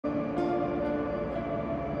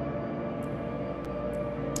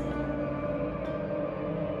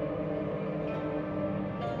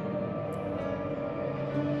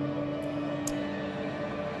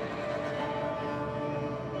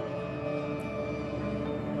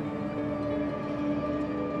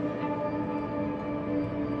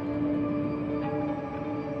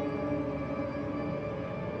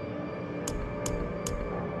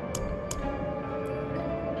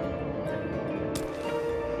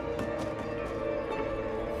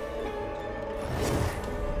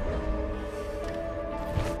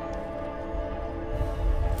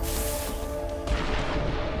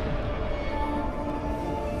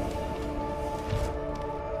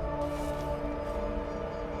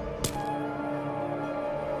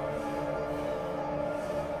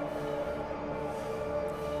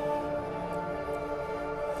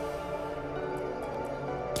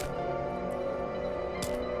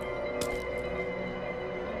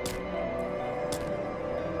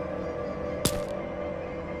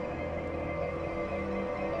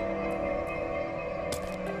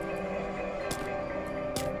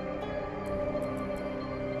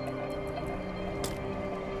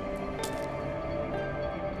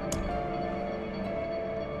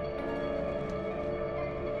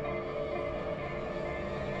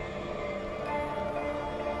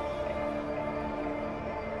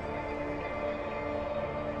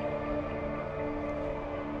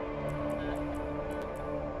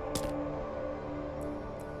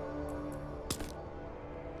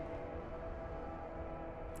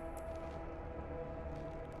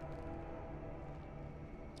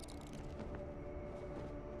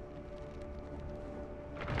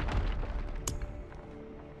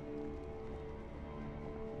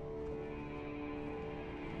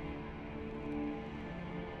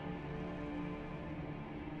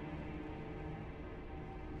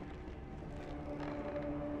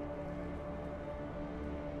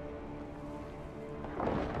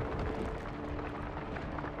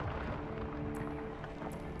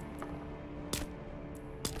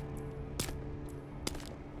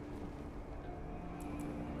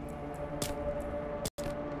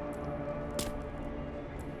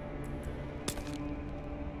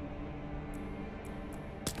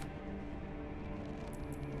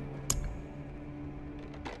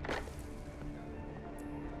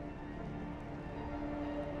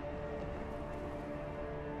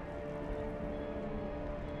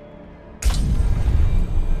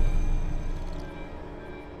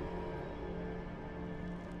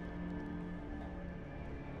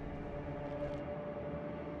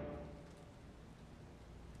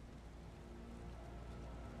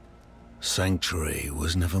Sanctuary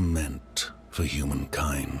was never meant for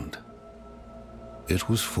humankind. It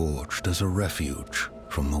was forged as a refuge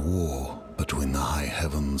from the war between the high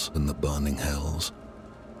heavens and the burning hells.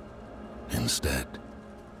 Instead,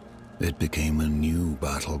 it became a new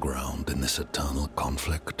battleground in this eternal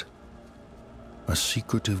conflict. A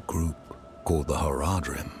secretive group called the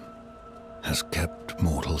Haradrim has kept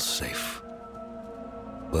mortals safe.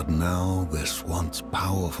 But now this once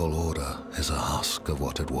powerful order is a husk of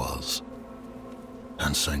what it was,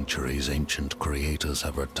 and Sanctuary's ancient creators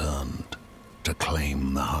have returned to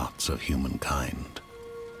claim the hearts of humankind.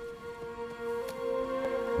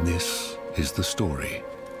 This is the story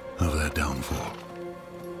of their downfall.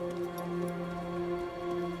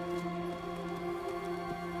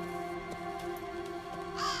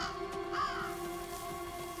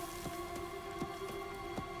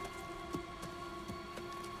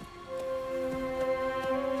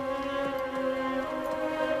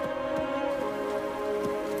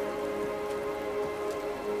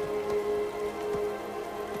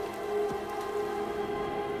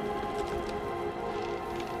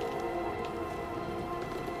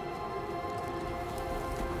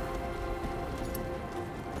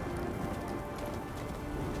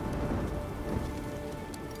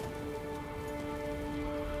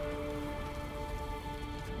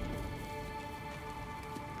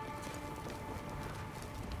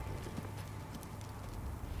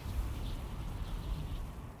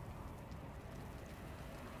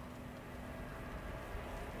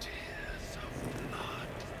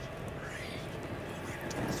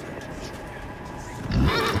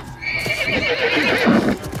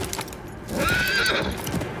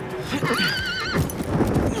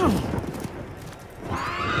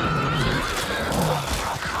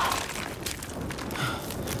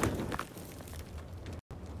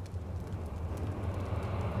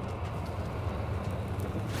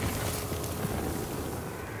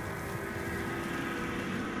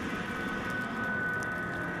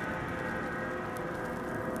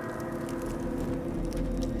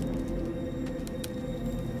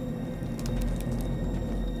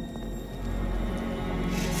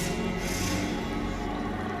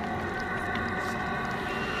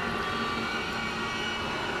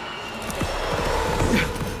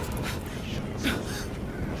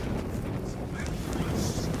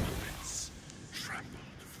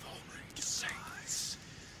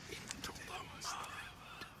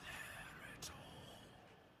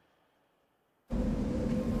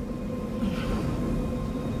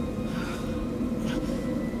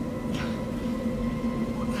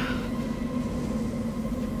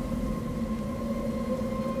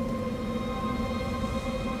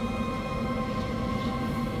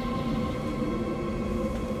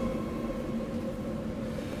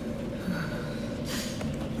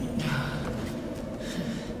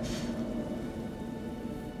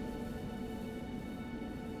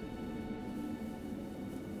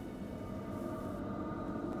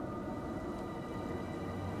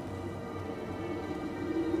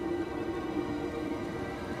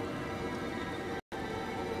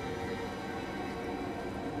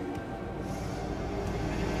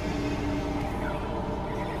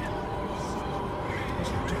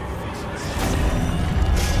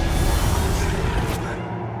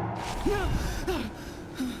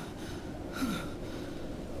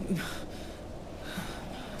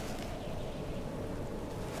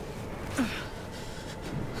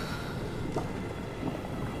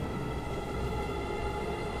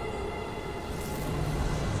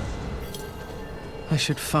 I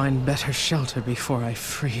should find better shelter before I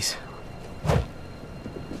freeze.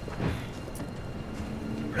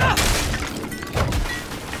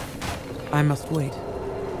 I must wait.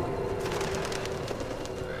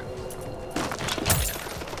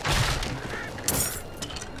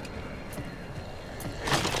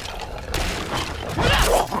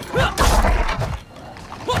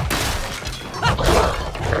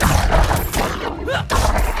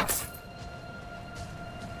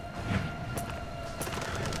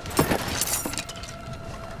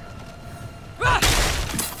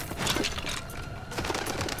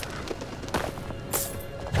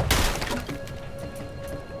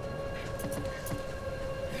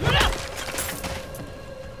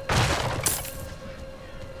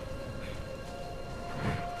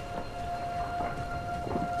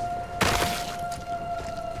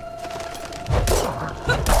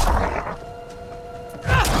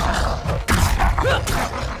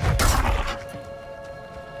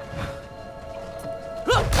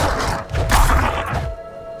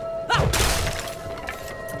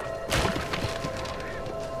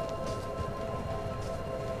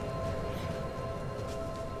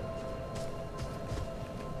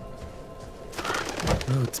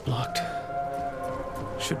 Road's blocked.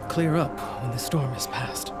 Should clear up when the storm is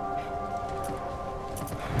past.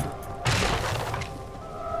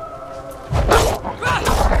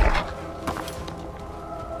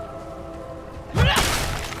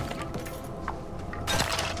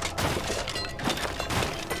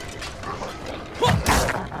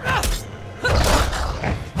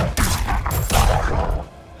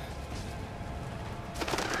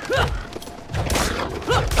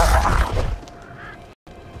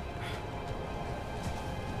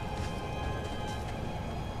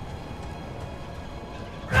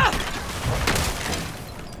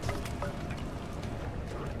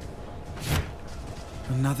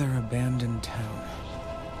 Another abandoned town.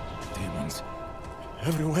 Demons.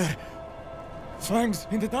 Everywhere. Fangs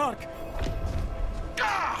in the dark.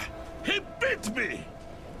 Ah! He bit me!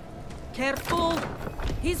 Careful!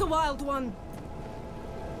 He's a wild one.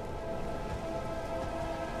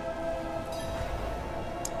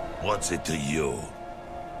 What's it to you?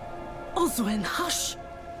 Oswen, hush!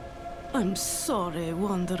 I'm sorry,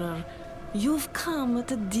 Wanderer. You've come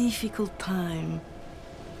at a difficult time.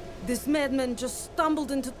 This madman just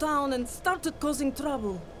stumbled into town and started causing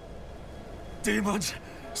trouble. Demons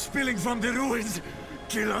spilling from the ruins.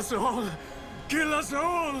 Kill us all. Kill us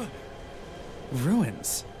all.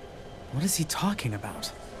 Ruins? What is he talking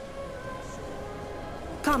about?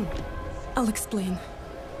 Come, I'll explain.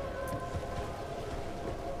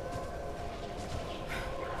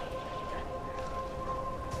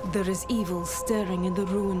 There is evil staring in the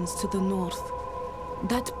ruins to the north.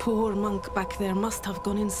 That poor monk back there must have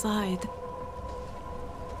gone inside.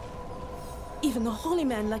 Even a holy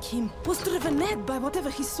man like him was driven mad by whatever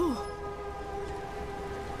he saw.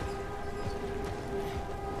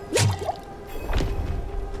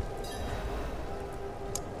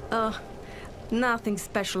 Nothing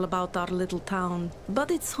special about our little town, but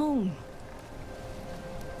it's home.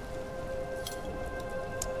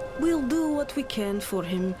 We'll do what we can for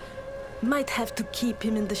him. Might have to keep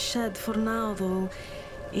him in the shed for now, though.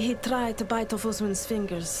 He tried to bite off Oswin's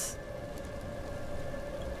fingers.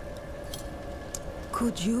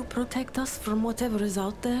 Could you protect us from whatever is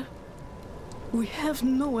out there? We have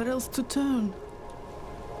nowhere else to turn.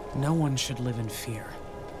 No one should live in fear.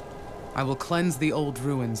 I will cleanse the old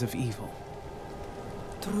ruins of evil.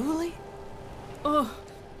 Truly? Oh,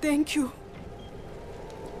 thank you.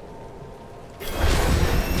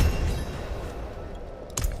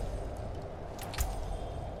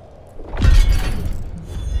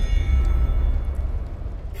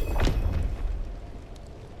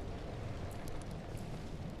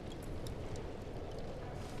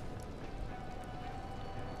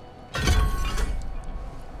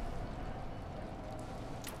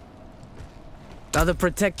 Gotta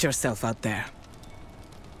protect yourself out there.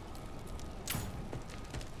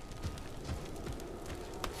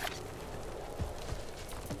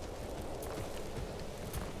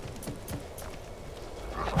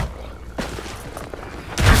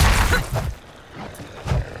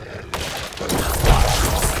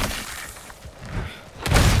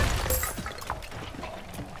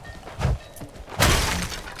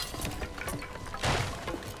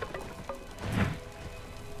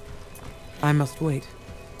 I must wait.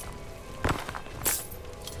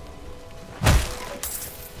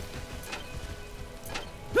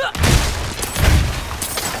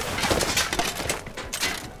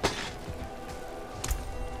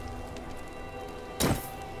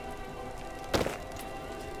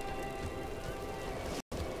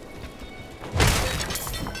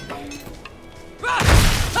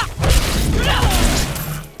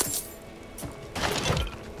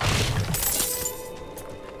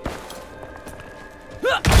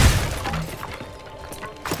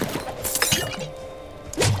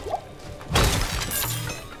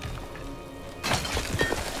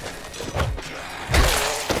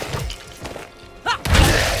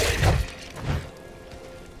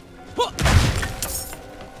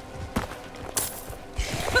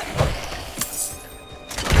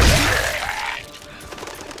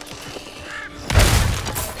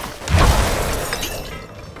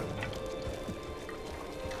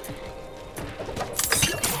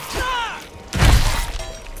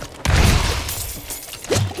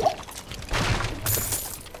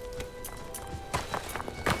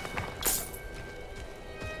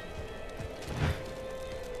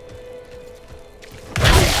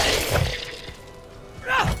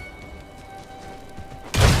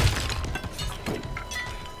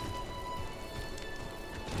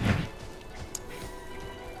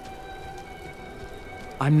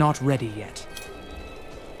 I'm not ready yet.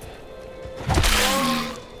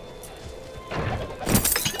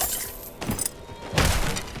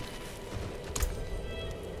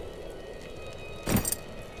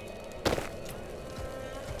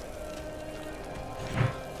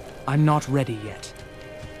 I'm not ready yet.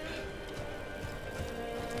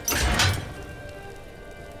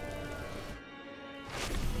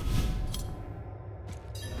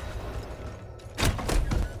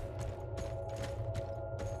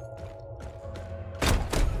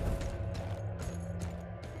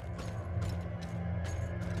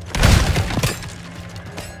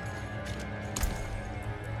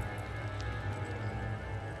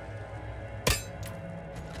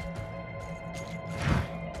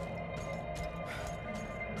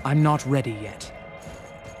 I'm not ready yet.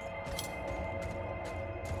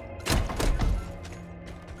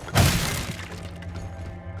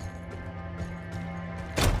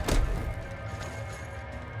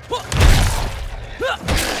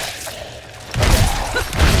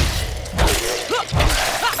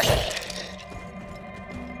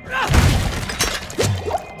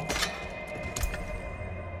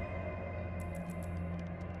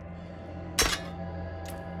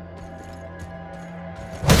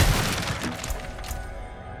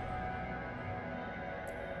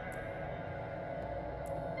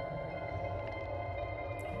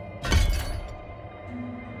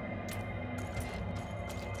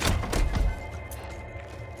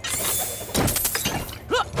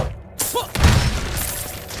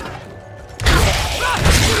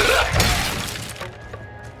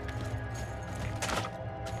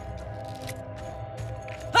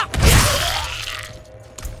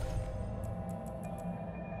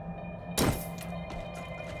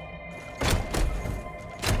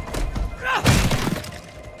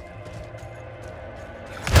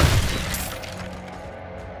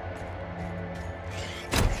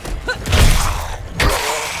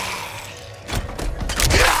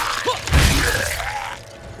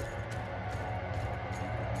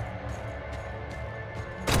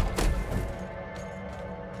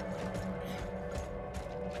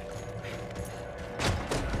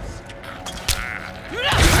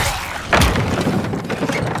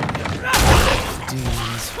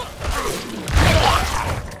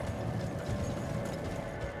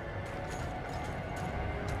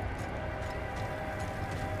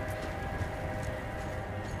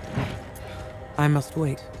 I must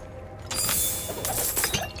wait.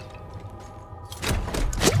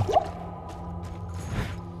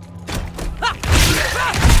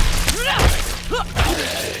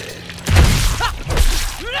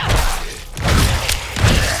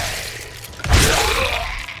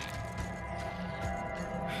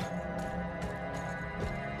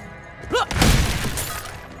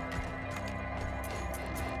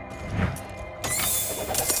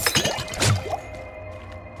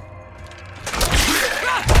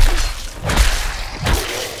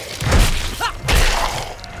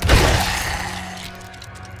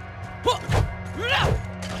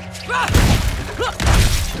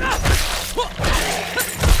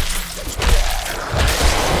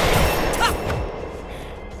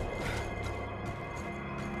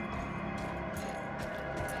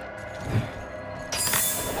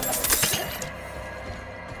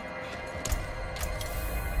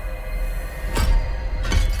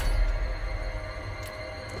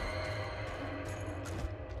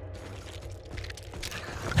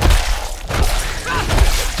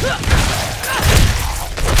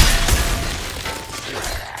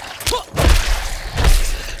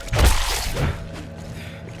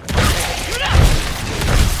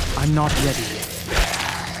 I'm not ready yet.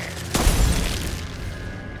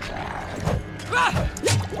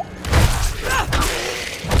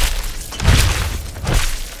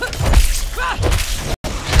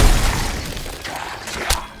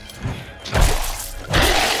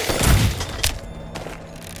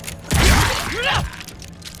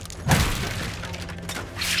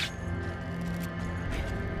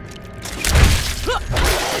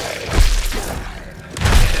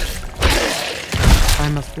 I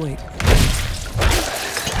must wait.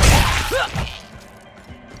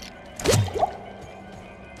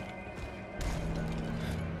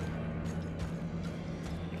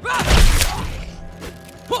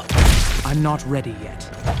 I'm not ready yet.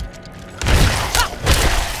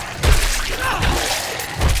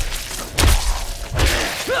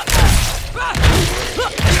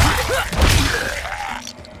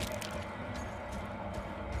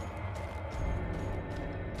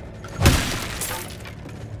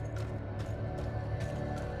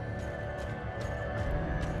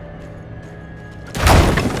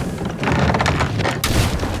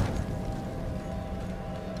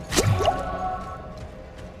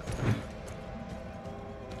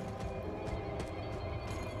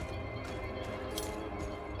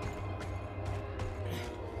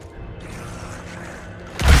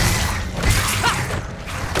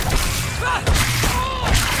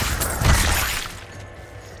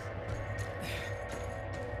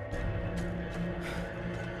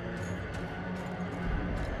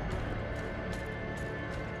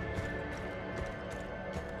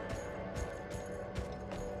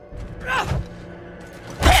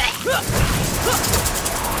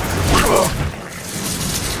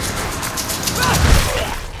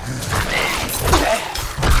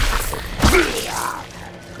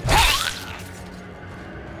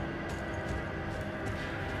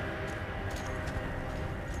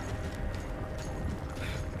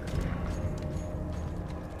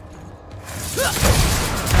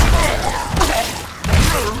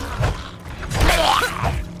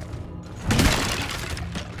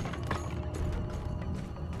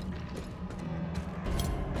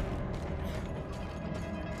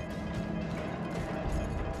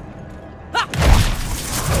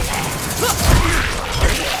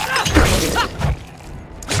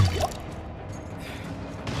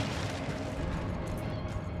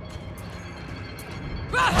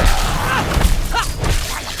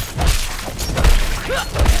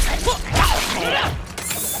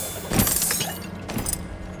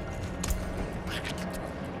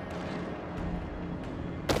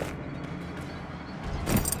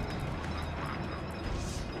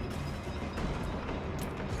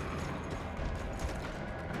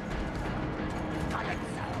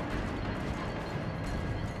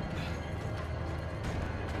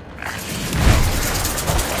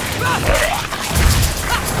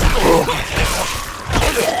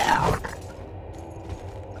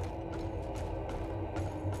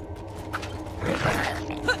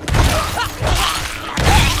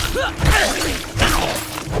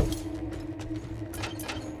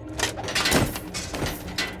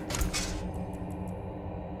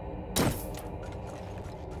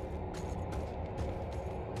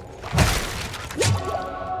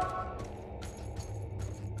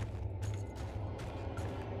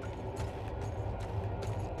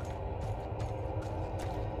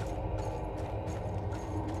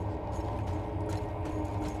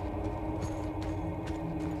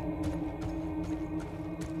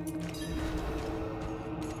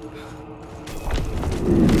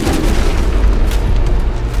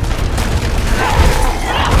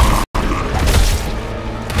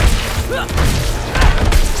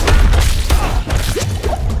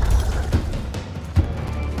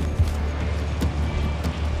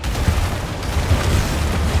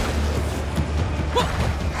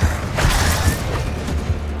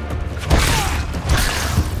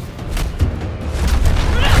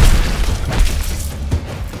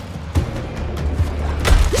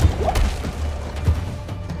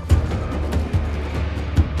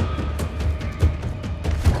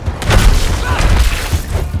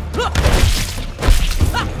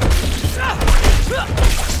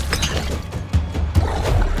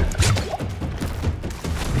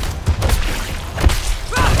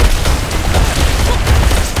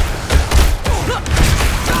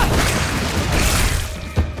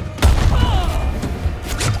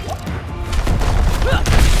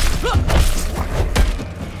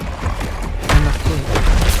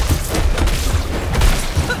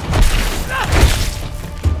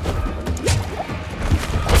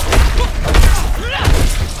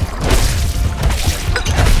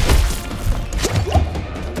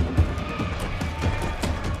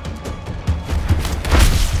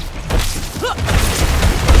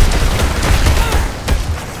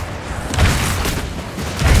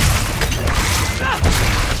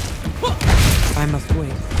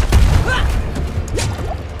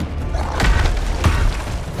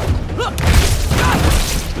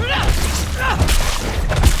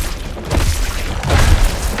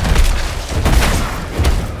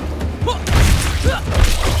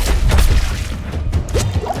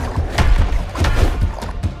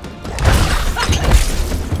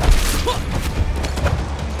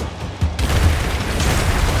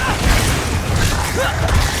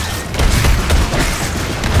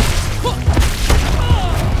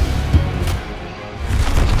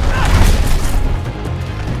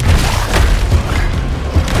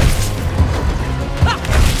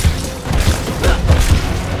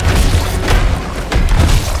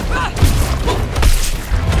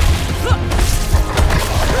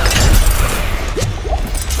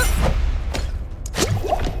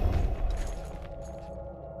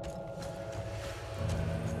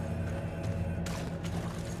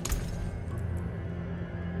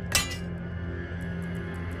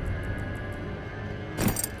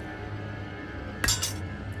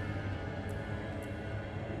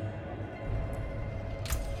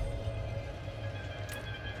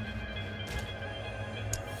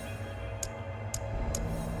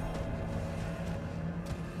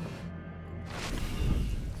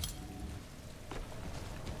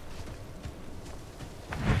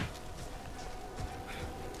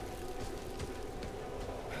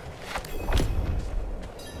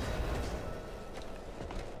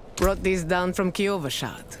 brought these down from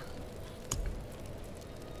Kiovashad.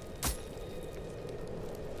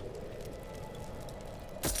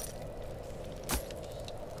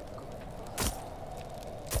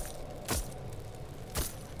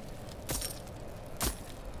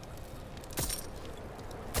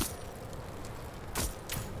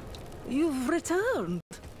 You've returned.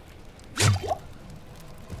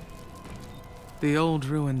 The old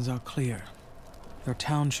ruins are clear. Your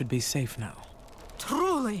town should be safe now.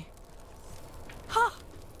 Truly. Ha!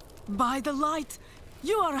 By the light,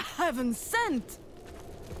 you are heaven sent.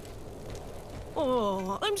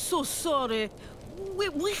 Oh, I'm so sorry.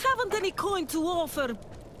 We haven't any coin to offer.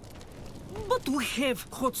 But we have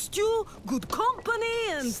hot stew, good company,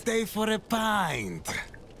 and... Stay for a pint.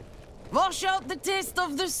 Wash out the taste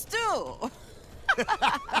of the stew.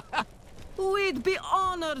 We'd be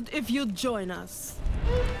honored if you'd join us.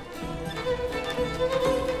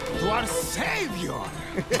 To our savior!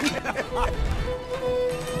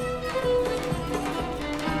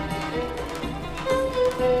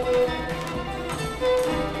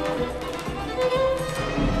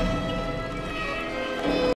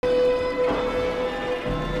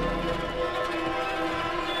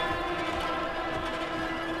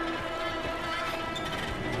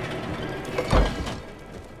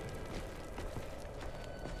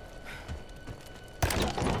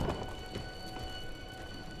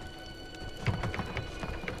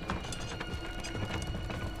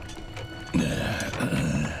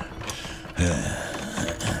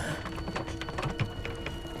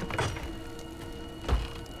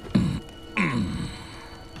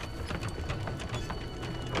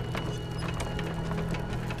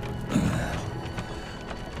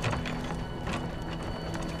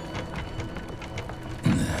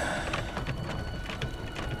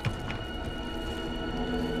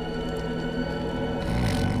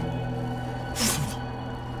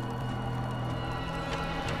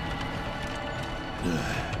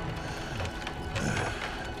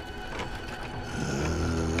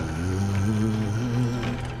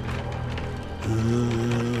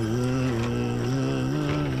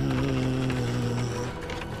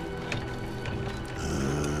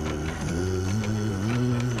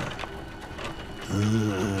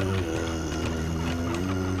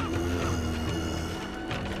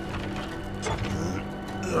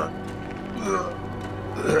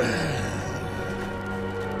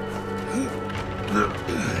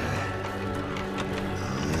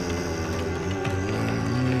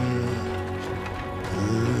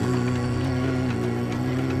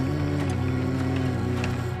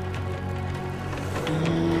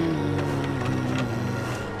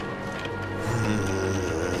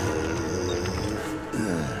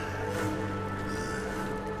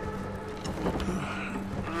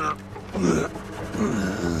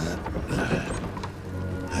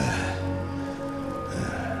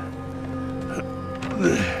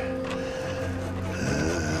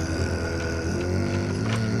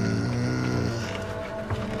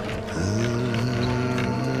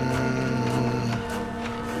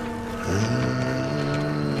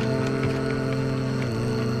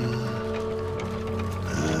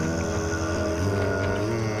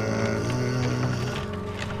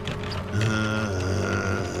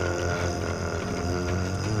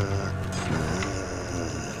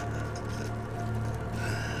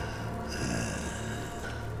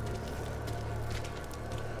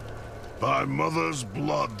 By mother's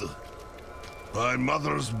blood, by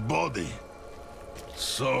mother's body.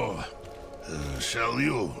 So, shall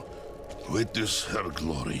you witness her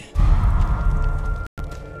glory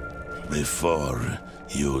before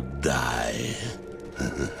you die.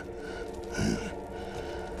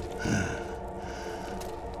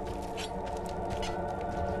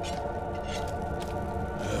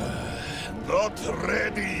 Not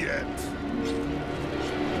ready yet.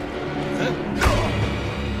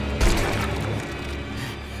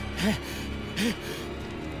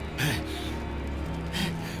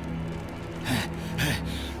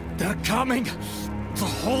 They're coming! The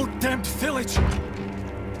whole damned village!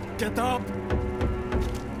 Get up!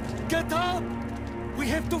 Get up! We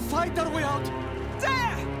have to fight our way out!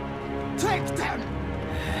 There! Take them!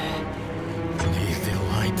 May the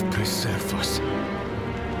light preserve us.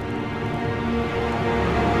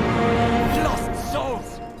 Lost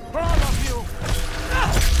souls! All of you!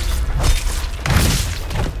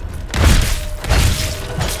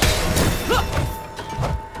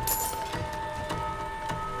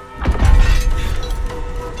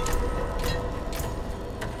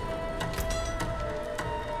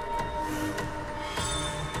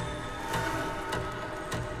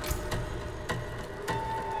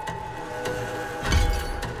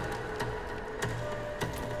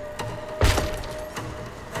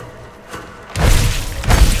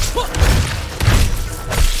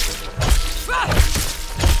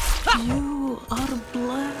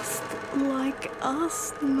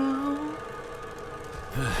 last now?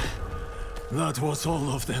 That was all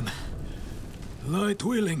of them. Light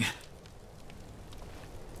willing.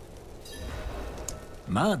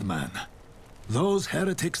 Madman. Those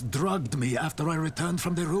heretics drugged me after I returned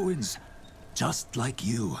from the ruins. Just like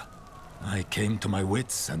you. I came to my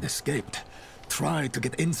wits and escaped. Tried to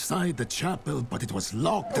get inside the chapel, but it was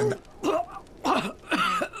locked and...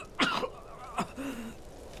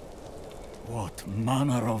 What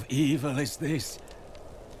manner of evil is this?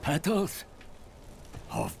 Petals?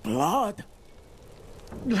 Of blood?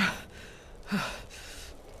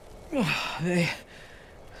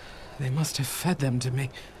 They must have fed them to me.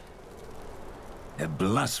 A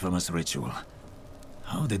blasphemous ritual.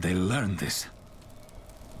 How did they learn this?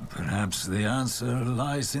 Perhaps the answer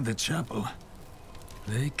lies in the chapel.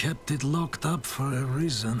 They kept it locked up for a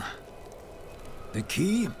reason. The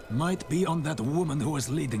key might be on that woman who was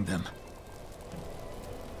leading them.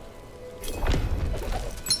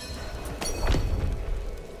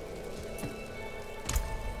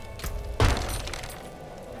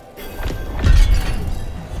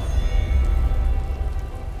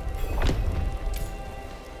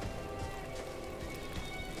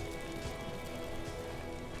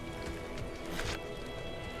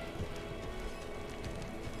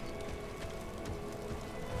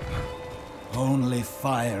 Only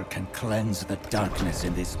fire can cleanse the darkness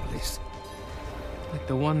in this place. Like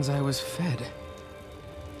the ones I was fed.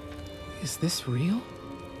 Is this real?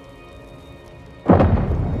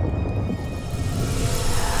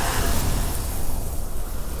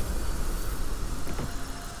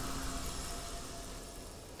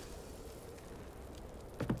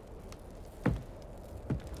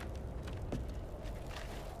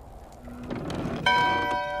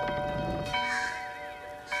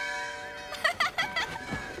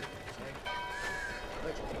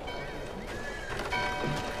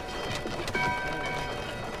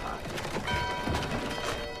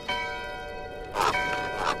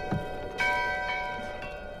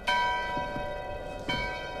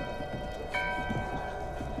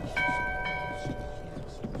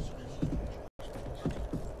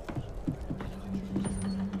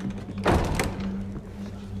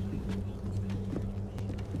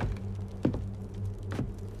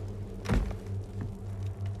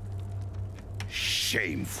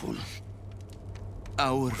 Shameful.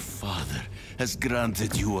 Our Father has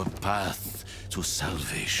granted you a path to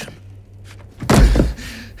salvation.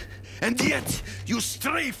 And yet, you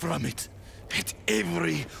stray from it at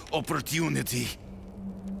every opportunity.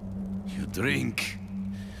 You drink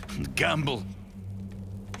and gamble.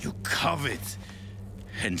 You covet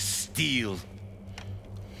and steal.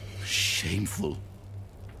 Shameful.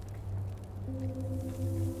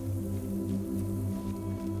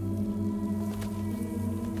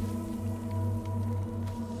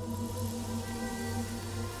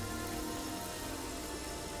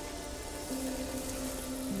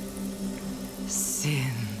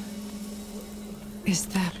 Sin is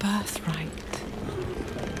their birthright.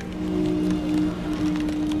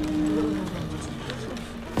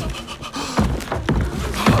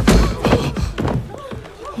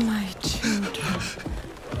 My children.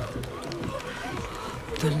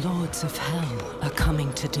 The lords of hell are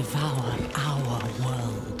coming to devour our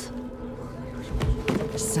world.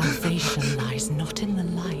 Salvation lies not in the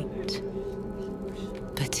light,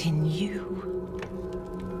 but in you.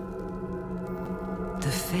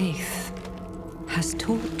 The faith has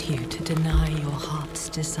taught you to deny your heart's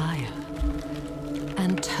desire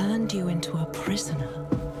and turned you into a prisoner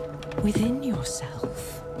within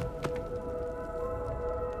yourself.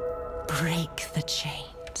 Break the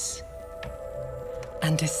chains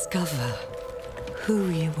and discover who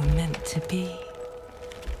you were meant to be.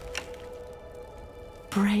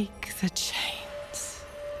 Break the chains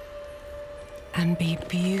and be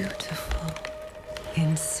beautiful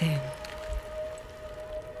in sin.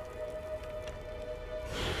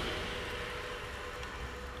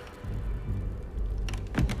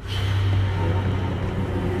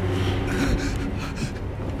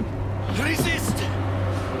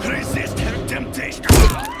 Resist her temptation!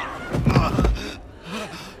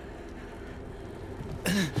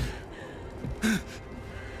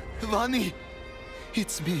 Vani,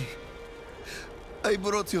 it's me. I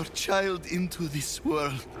brought your child into this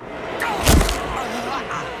world.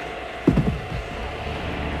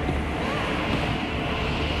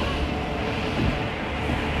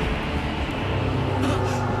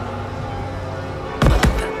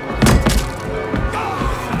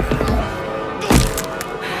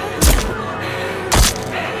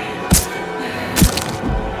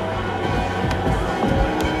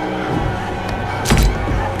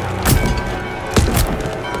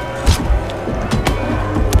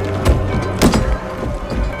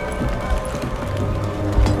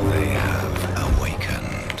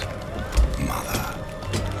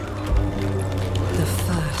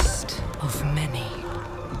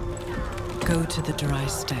 Go to the dry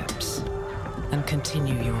steppes and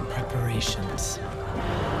continue your preparations.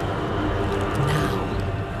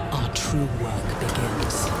 Now, our true work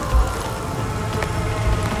begins.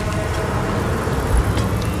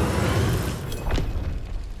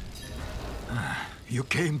 You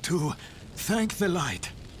came to thank the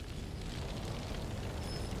light.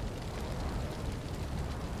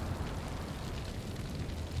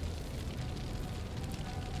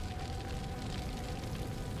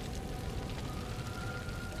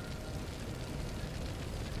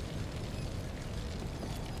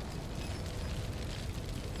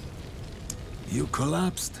 You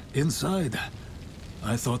collapsed inside.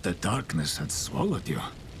 I thought the darkness had swallowed you.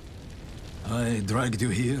 I dragged you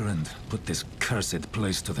here and put this cursed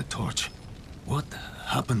place to the torch. What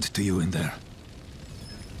happened to you in there?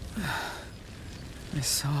 I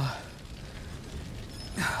saw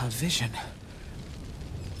a vision.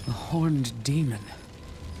 A horned demon.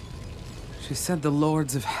 She said the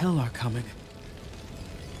lords of hell are coming.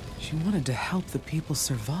 She wanted to help the people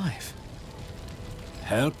survive.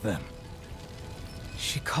 Help them?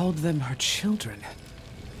 She called them her children,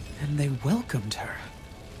 and they welcomed her.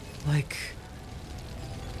 Like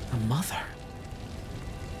a mother.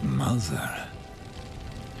 Mother?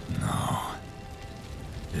 No.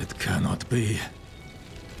 It cannot be.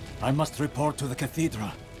 I must report to the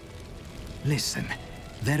cathedral. Listen,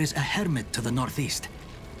 there is a hermit to the northeast.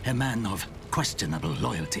 A man of questionable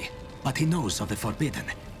loyalty, but he knows of the forbidden.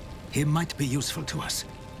 He might be useful to us.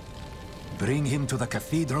 Bring him to the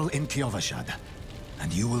cathedral in Kyovashad,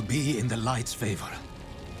 and you will be in the light's favor.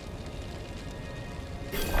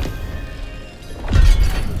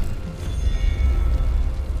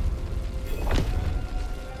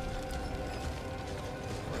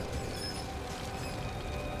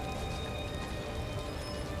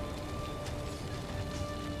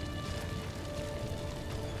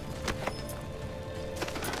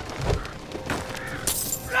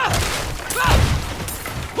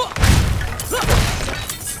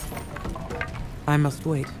 I must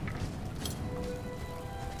wait.